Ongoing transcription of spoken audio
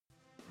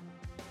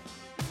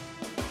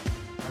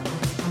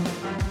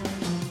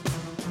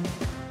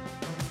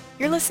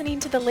You're listening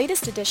to the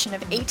latest edition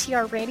of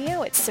ATR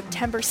Radio. It's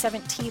September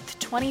 17th,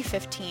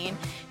 2015.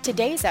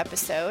 Today's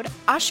episode,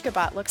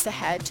 Ashgabat looks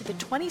ahead to the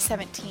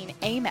 2017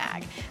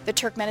 AMAG. The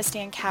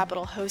Turkmenistan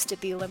capital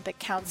hosted the Olympic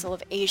Council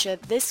of Asia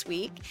this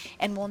week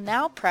and will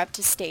now prep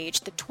to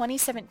stage the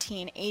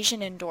 2017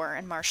 Asian Indoor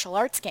and Martial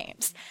Arts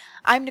Games.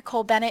 I'm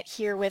Nicole Bennett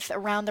here with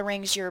Around the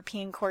Rings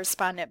European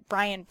correspondent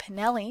Brian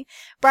Pinelli.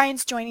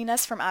 Brian's joining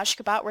us from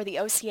Ashgabat, where the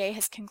OCA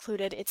has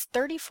concluded its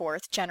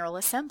 34th General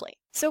Assembly.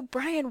 So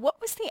Brian, what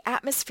was the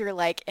atmosphere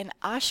like in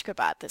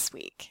Ashgabat this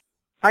week?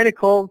 Hi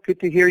Nicole, good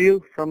to hear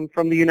you from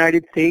the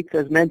United States.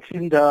 As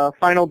mentioned,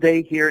 final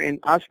day here in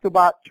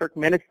Ashgabat,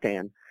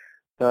 Turkmenistan.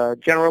 The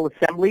General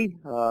Assembly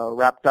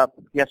wrapped up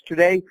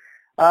yesterday.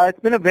 It's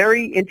been a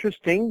very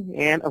interesting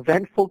and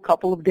eventful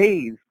couple of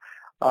days.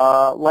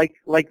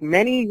 Like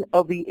many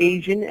of the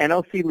Asian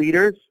NLC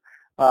leaders,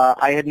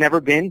 I had never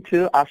been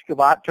to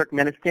Ashgabat,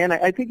 Turkmenistan.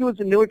 I think it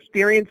was a new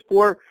experience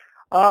for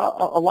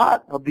a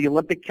lot of the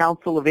Olympic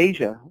Council of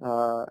Asia.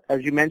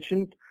 As you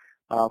mentioned,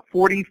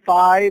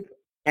 45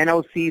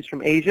 NOCs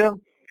from Asia,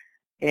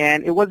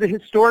 and it was a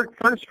historic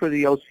first for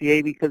the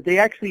OCA because they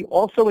actually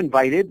also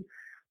invited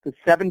the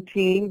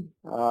 17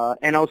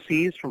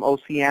 NOCs from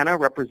Oceania,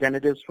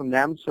 representatives from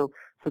them. So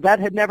that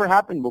had never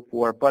happened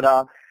before.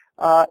 But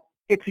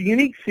it's a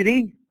unique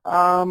city.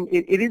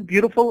 It is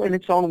beautiful in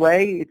its own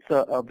way. It's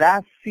a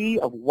vast sea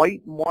of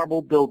white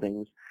marble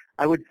buildings.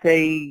 I would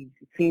say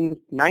it seems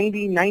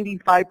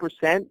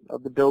 95%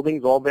 of the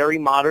buildings, all very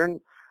modern,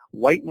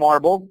 white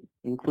marble,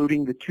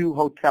 including the two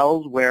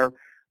hotels where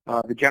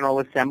the General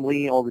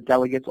Assembly, all the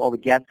delegates, all the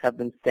guests have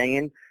been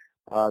staying,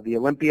 the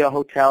Olympia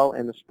Hotel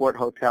and the Sport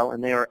Hotel,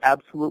 and they are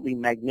absolutely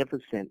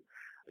magnificent.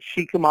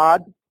 Sheikh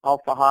Ahmad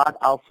Al Fahad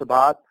Al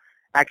Sabah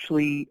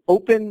actually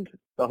opened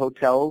the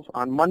hotels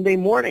on Monday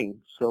morning.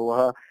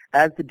 So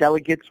as the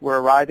delegates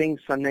were arriving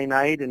Sunday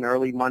night and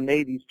early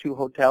Monday, these two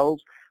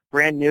hotels,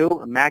 brand new,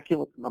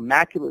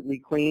 immaculately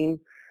clean,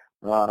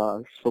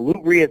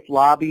 salubrious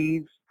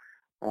lobbies,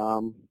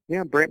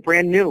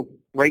 brand new,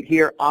 right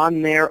here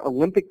on their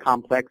Olympic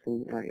complex.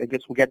 And I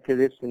guess we'll get to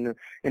this in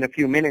a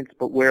few minutes,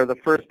 but where the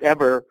first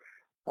ever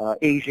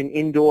Asian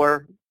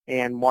Indoor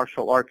and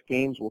Martial Arts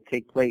Games will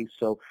take place.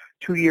 So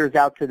 2 years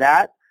out to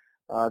that,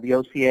 the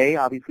OCA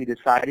obviously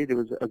decided it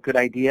was a good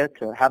idea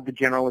to have the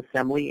General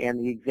Assembly and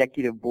the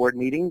Executive Board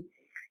meeting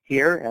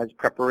here as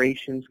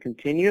preparations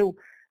continue.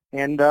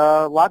 And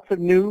lots of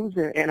news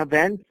and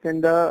events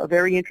and a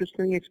very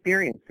interesting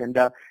experience. And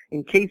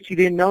in case you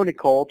didn't know,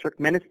 Nicole,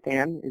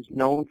 Turkmenistan is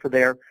known for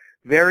their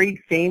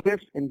very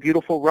famous and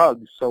beautiful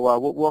rugs. So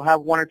we'll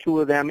have one or two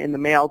of them in the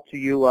mail to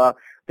you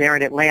there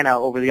in Atlanta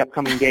over the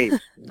upcoming days.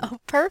 Oh,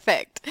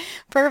 perfect.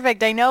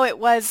 Perfect. I know it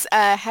was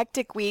a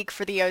hectic week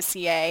for the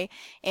OCA,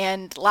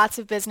 and lots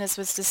of business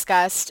was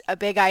discussed. A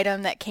big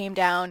item that came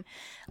down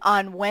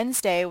on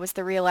Wednesday was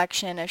the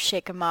re-election of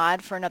Sheikh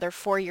Ahmad for another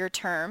 4-year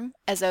term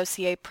as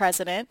OCA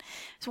president.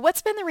 So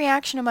what's been the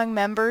reaction among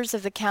members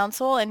of the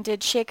council, and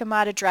did Sheikh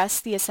Ahmad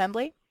address the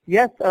assembly?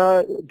 Yes,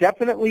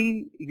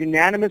 definitely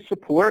unanimous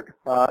support,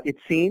 it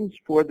seems,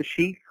 for the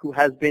Sheikh, who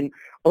has been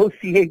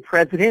OCA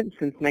president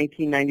since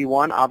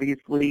 1991,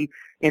 obviously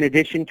in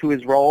addition to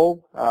his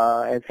role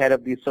as head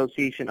of the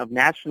Association of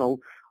National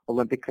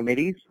Olympic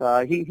Committees.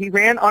 He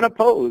ran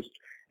unopposed.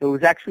 It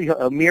was actually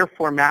a mere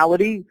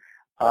formality.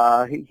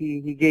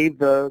 He gave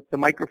the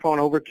microphone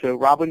over to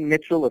Robin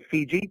Mitchell of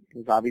Fiji,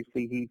 because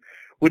obviously he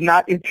would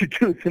not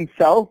introduce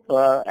himself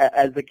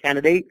as a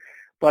candidate.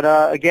 But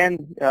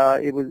again,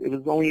 it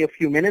was only a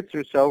few minutes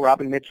or so.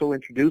 Robin Mitchell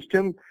introduced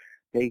him.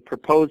 They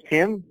proposed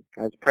him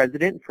as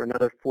president for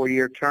another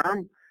 4-year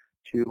term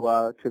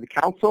to the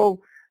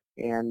council,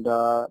 and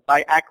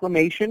by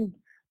acclamation,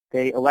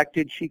 they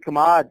elected Sheikh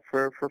Ahmad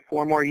for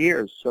 4 more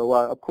years. So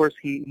of course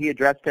he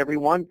addressed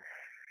everyone.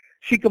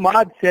 Sheikh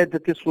Ahmad said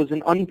that this was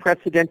an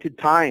unprecedented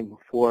time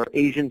for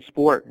Asian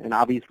sport and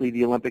obviously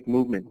the Olympic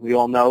movement. We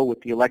all know with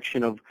the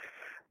election of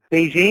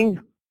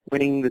Beijing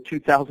winning the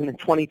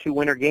 2022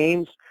 Winter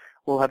Games,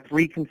 we'll have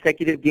 3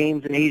 consecutive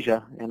games in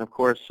Asia. And of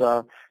course,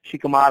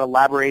 Sheikh Ahmad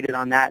elaborated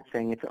on that,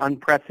 saying it's an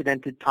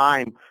unprecedented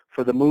time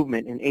for the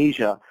movement in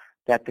Asia,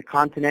 that the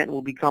continent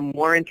will become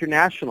more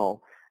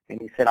international. And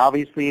he said,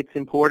 obviously, it's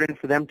important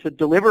for them to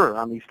deliver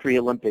on these 3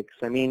 Olympics.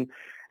 I mean,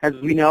 as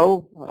we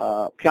know,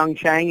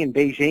 Pyeongchang and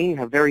Beijing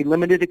have very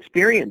limited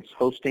experience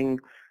hosting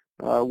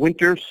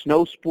winter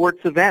snow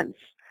sports events.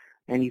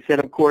 And he said,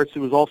 of course, it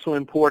was also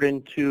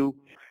important to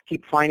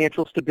keep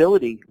financial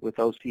stability with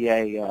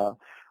OCA.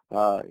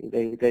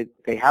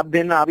 They have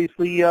been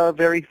obviously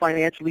very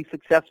financially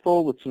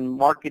successful with some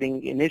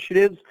marketing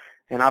initiatives,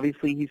 and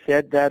obviously he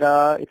said that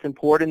it's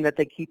important that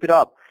they keep it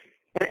up.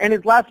 And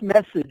his last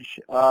message,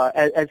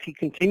 as he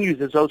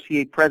continues as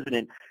OCA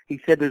president,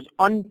 he said there's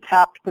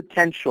untapped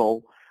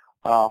potential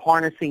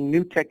harnessing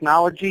new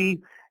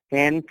technology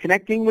and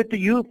connecting with the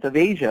youth of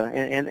Asia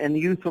and the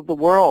youth of the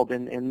world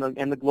and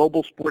the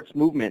global sports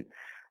movement.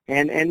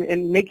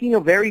 And making a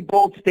very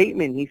bold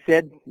statement, he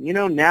said, you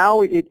know,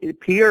 now it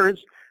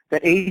appears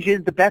that Asia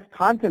is the best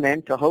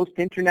continent to host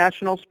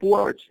international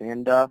sports.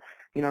 And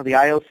the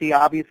IOC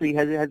obviously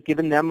has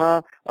given them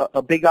a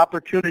big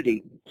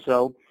opportunity.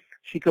 So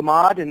Sheikh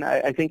Ahmad and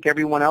I think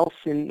everyone else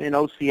in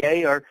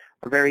OCA are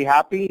very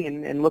happy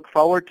and look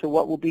forward to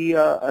what will be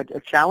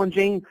a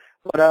challenging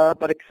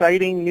but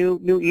exciting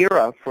new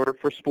era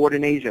for sport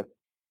in Asia.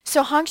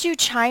 So Hangzhou,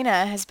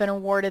 China has been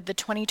awarded the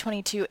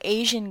 2022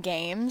 Asian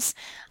Games.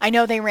 I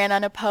know they ran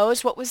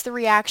unopposed. What was the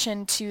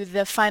reaction to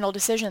the final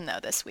decision, though,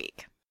 this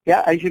week?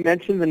 Yeah, as you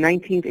mentioned, the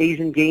 19th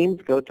Asian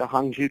Games go to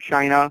Hangzhou,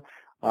 China.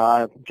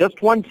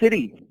 Just one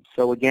city.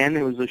 So again,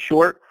 it was a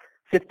short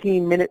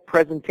 15-minute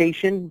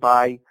presentation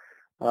by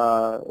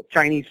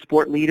Chinese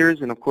sport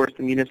leaders and, of course,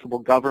 the municipal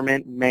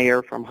government,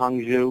 mayor from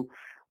Hangzhou.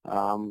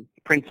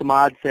 Prince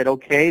Ahmad said,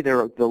 okay,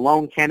 they're the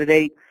lone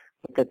candidate,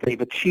 but that they've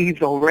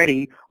achieved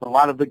already a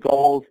lot of the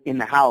goals in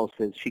the House,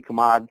 as Sheikh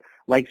Ahmad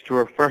likes to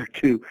refer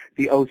to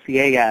the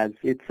OCA as.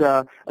 It's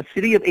a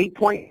city of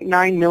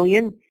 8.9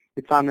 million.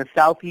 It's on the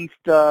southeast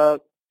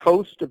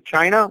coast of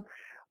China.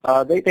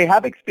 They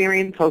have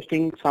experience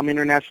hosting some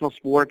international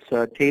sports,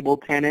 table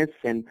tennis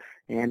and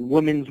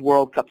Women's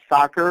World Cup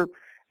soccer.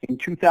 In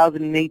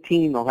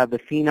 2018, they'll have the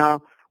FINA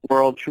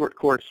World Short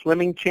Course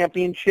Swimming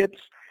Championships.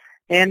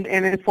 And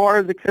as far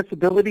as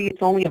accessibility,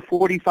 it's only a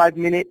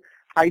 45-minute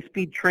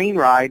high-speed train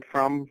ride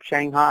from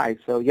Shanghai.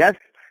 So yes,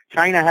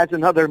 China has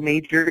another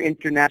major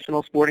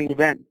international sporting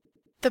event.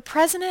 The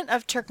president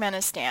of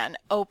Turkmenistan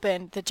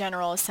opened the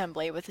General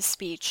Assembly with a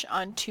speech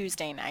on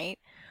Tuesday night.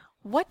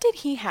 What did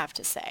he have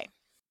to say?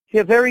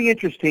 Yeah, very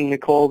interesting,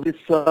 Nicole. This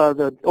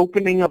the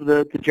opening of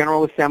the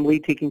General Assembly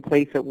taking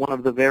place at one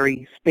of the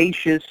very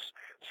spacious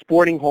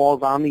sporting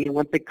halls on the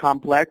Olympic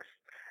complex.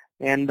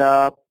 And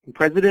the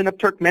president of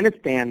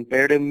Turkmenistan,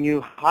 Berdem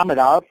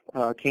Muhammadov,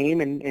 came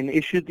and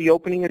issued the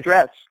opening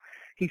address.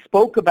 He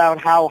spoke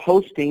about how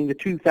hosting the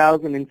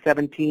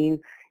 2017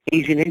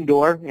 Asian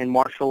Indoor and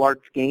Martial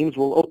Arts Games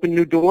will open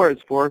new doors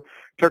for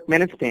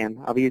Turkmenistan.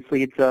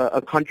 Obviously, it's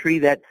a country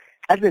that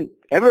hasn't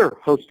ever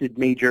hosted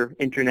major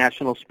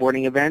international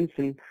sporting events,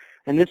 and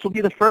this will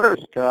be the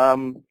first.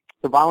 The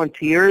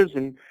volunteers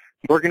and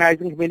the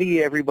organizing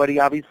committee, everybody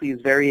obviously is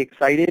very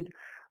excited.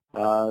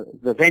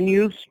 The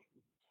venues,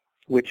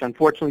 which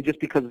unfortunately just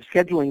because of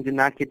scheduling did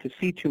not get to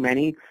see too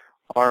many,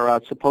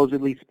 are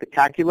supposedly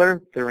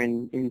spectacular. They're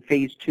in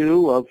phase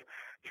 2 of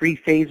 3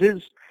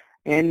 phases.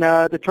 And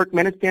the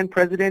Turkmenistan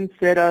president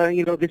said,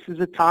 this is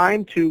a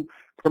time to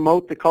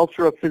promote the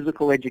culture of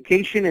physical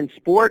education and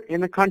sport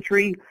in the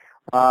country.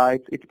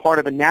 It's part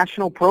of a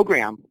national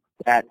program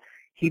that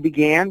he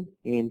began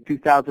in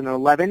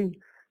 2011,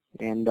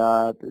 and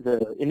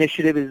the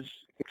initiative is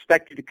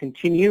expected to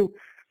continue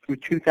through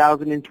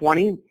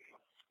 2020.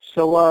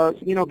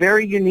 So,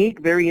 very unique,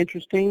 very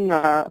interesting.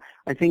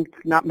 I think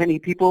not many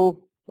people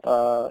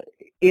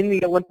in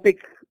the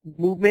Olympic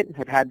movement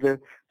have had the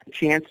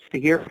chance to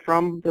hear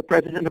from the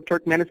president of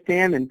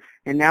Turkmenistan,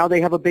 and now they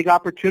have a big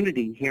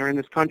opportunity here in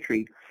this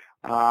country.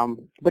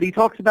 But he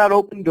talks about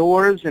open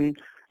doors and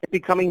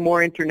becoming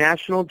more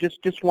international.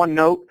 Just one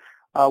note,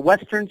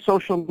 Western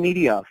social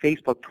media,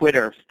 Facebook,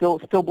 Twitter,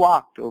 still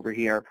blocked over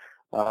here.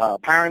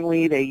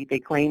 Apparently they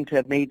claim to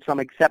have made some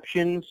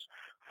exceptions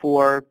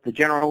for the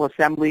General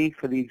Assembly,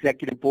 for the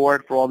Executive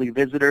Board, for all the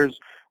visitors,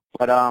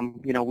 but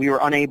we were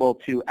unable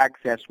to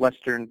access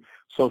Western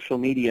social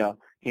media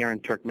here in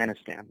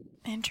Turkmenistan.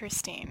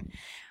 Interesting.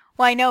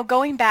 Well, I know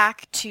going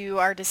back to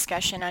our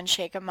discussion on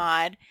Sheikh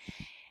Ahmad,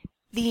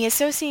 the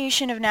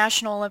Association of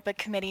National Olympic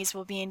Committees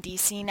will be in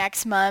D.C.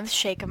 next month.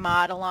 Sheikh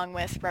Ahmad, along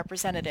with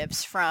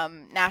representatives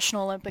from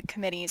National Olympic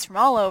Committees from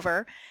all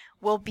over,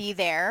 will be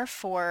there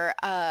for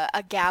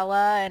a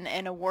gala and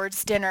an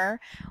awards dinner.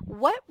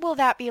 What will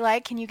that be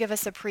like? Can you give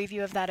us a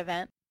preview of that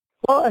event?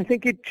 Well, I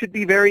think it should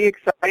be very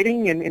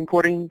exciting, and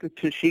according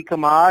to Sheikh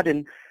Ahmad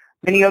and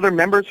many other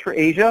members for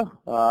Asia,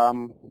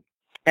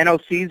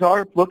 NOCs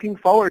are looking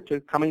forward to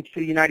coming to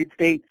the United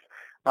States.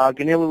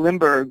 Gunilla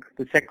Lindberg,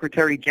 the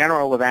Secretary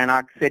General of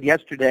ANOC, said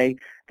yesterday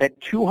that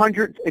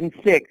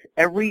 206,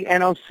 every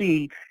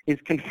NOC is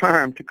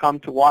confirmed to come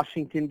to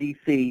Washington,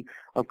 D.C.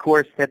 Of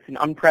course, that's an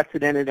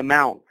unprecedented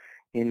amount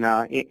in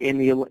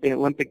the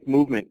Olympic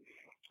movement.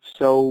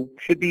 So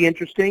should be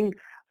interesting.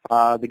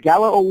 The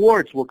Gala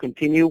Awards will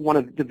continue one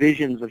of the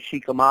divisions of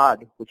Sheikh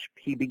Ahmad, which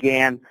he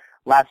began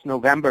last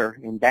November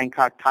in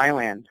Bangkok,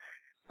 Thailand,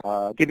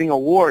 giving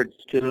awards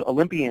to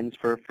Olympians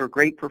for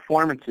great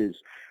performances.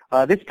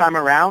 This time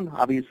around,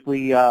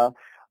 obviously,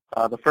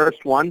 the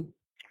first one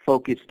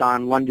focused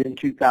on London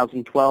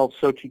 2012,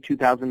 Sochi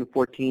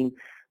 2014.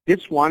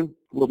 This one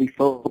will be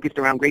focused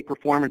around great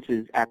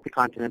performances at the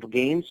Continental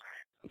Games.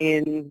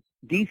 In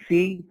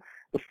D.C.,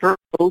 the first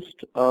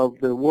host of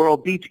the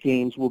World Beach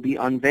Games will be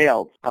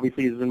unveiled.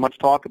 Obviously, there's been much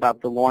talk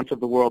about the launch of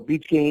the World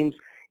Beach Games.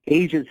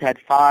 Asia's had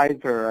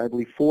 5, or I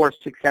believe 4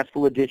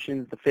 successful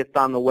editions, the 5th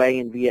on the way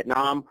in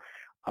Vietnam.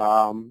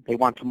 They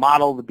want to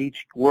model the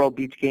World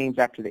Beach Games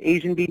after the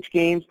Asian Beach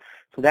Games,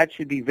 so that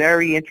should be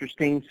very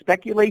interesting.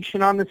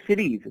 Speculation on the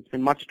cities. It's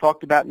been much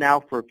talked about now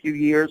for a few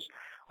years,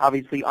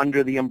 obviously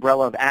under the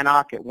umbrella of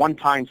ANOC, at one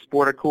time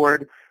Sport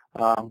Accord,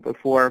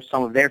 before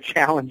some of their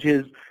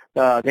challenges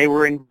They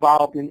were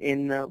involved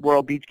in the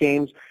World Beach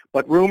Games,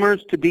 but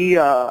rumors to be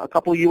a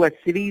couple U.S.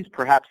 cities,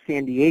 perhaps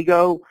San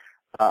Diego.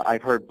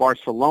 I've heard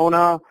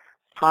Barcelona,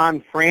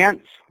 Cannes,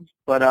 France.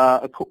 But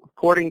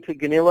according to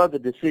Gunilla, the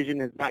decision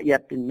has not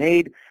yet been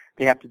made.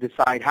 They have to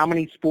decide how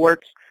many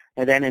sports.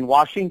 And then in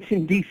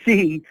Washington,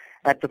 D.C.,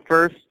 at the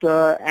first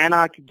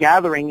ANOC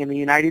gathering in the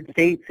United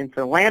States, since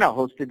Atlanta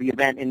hosted the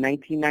event in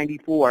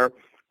 1994,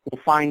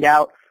 we'll find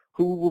out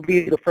who will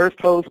be the first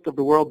host of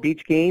the World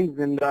Beach Games.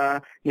 And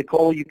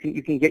Nicole, you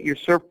can get your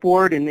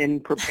surfboard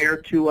and prepare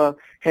to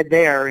head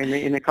there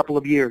in a couple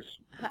of years.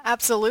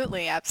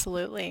 Absolutely,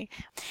 absolutely.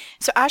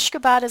 So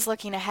Ashgabat is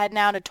looking ahead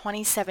now to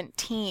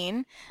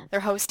 2017. They're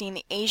hosting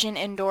the Asian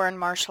Indoor and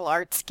Martial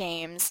Arts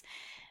Games.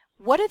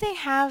 What do they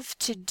have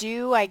to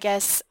do? I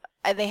guess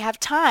they have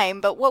time,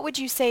 but what would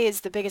you say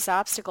is the biggest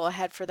obstacle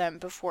ahead for them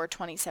before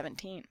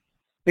 2017?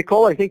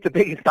 Nicole, I think the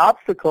biggest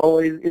obstacle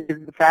is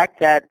the fact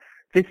that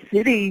this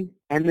city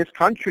and this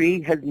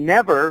country has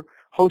never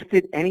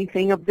hosted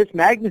anything of this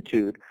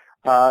magnitude.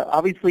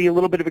 Obviously, a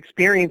little bit of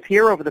experience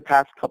here over the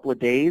past couple of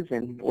days,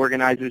 and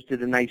organizers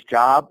did a nice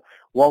job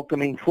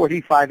welcoming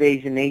 45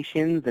 Asian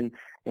nations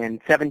and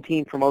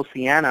 17 from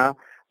Oceania.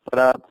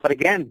 But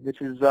again, this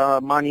is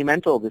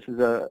monumental. This is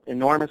an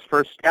enormous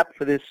first step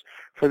for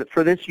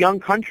this young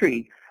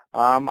country.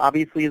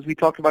 Obviously, as we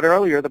talked about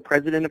earlier, the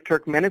president of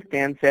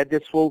Turkmenistan said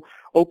this will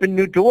open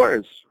new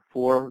doors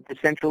for the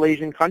Central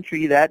Asian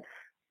country that,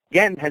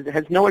 again,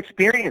 has no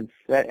experience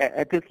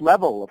at this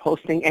level of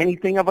hosting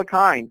anything of a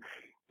kind.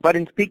 But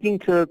in speaking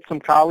to some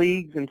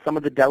colleagues and some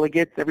of the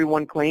delegates,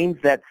 everyone claims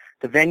that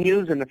the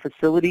venues and the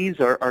facilities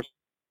are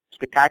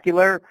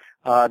spectacular.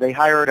 They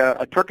hired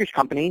a Turkish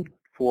company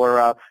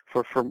for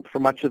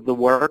much of the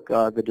work,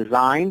 the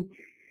design.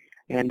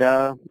 And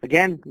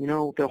again,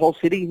 the whole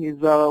city is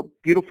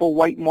beautiful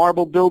white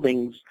marble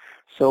buildings.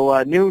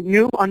 So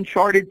new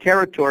uncharted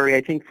territory,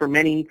 I think, for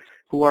many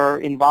who are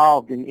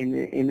involved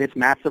in this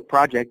massive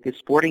project, this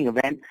sporting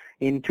event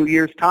in 2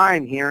 years'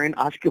 time here in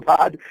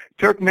Ashgabat,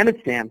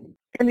 Turkmenistan.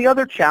 And the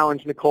other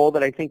challenge, Nicole,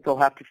 that I think they'll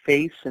have to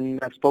face, and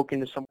I've spoken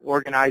to some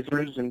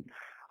organizers, and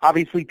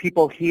obviously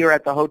people here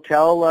at the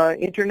hotel,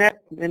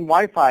 internet and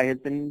Wi-Fi has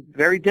been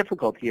very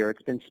difficult here.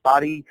 It's been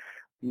spotty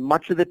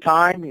much of the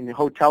time in the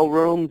hotel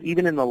rooms,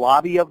 even in the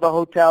lobby of the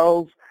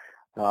hotels,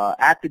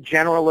 at the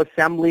General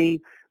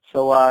Assembly.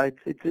 So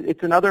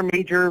it's another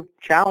major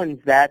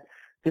challenge that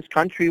this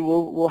country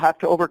will have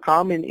to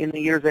overcome in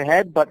the years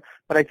ahead. But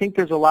I think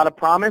there's a lot of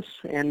promise,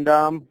 and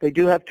they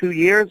do have 2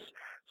 years.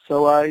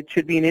 So it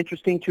should be an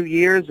interesting 2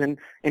 years and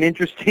an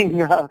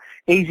interesting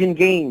Asian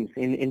Games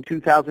in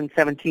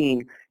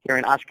 2017 here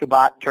in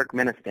Ashgabat,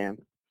 Turkmenistan.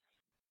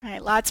 All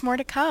right, lots more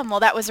to come. Well,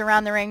 that was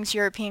Around the Rings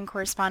European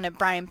correspondent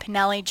Brian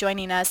Pinelli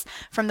joining us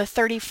from the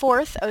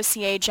 34th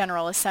OCA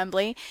General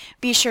Assembly.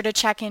 Be sure to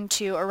check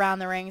into Around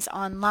the Rings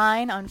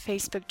online on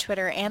Facebook,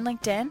 Twitter, and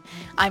LinkedIn.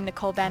 I'm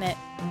Nicole Bennett.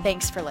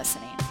 Thanks for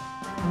listening.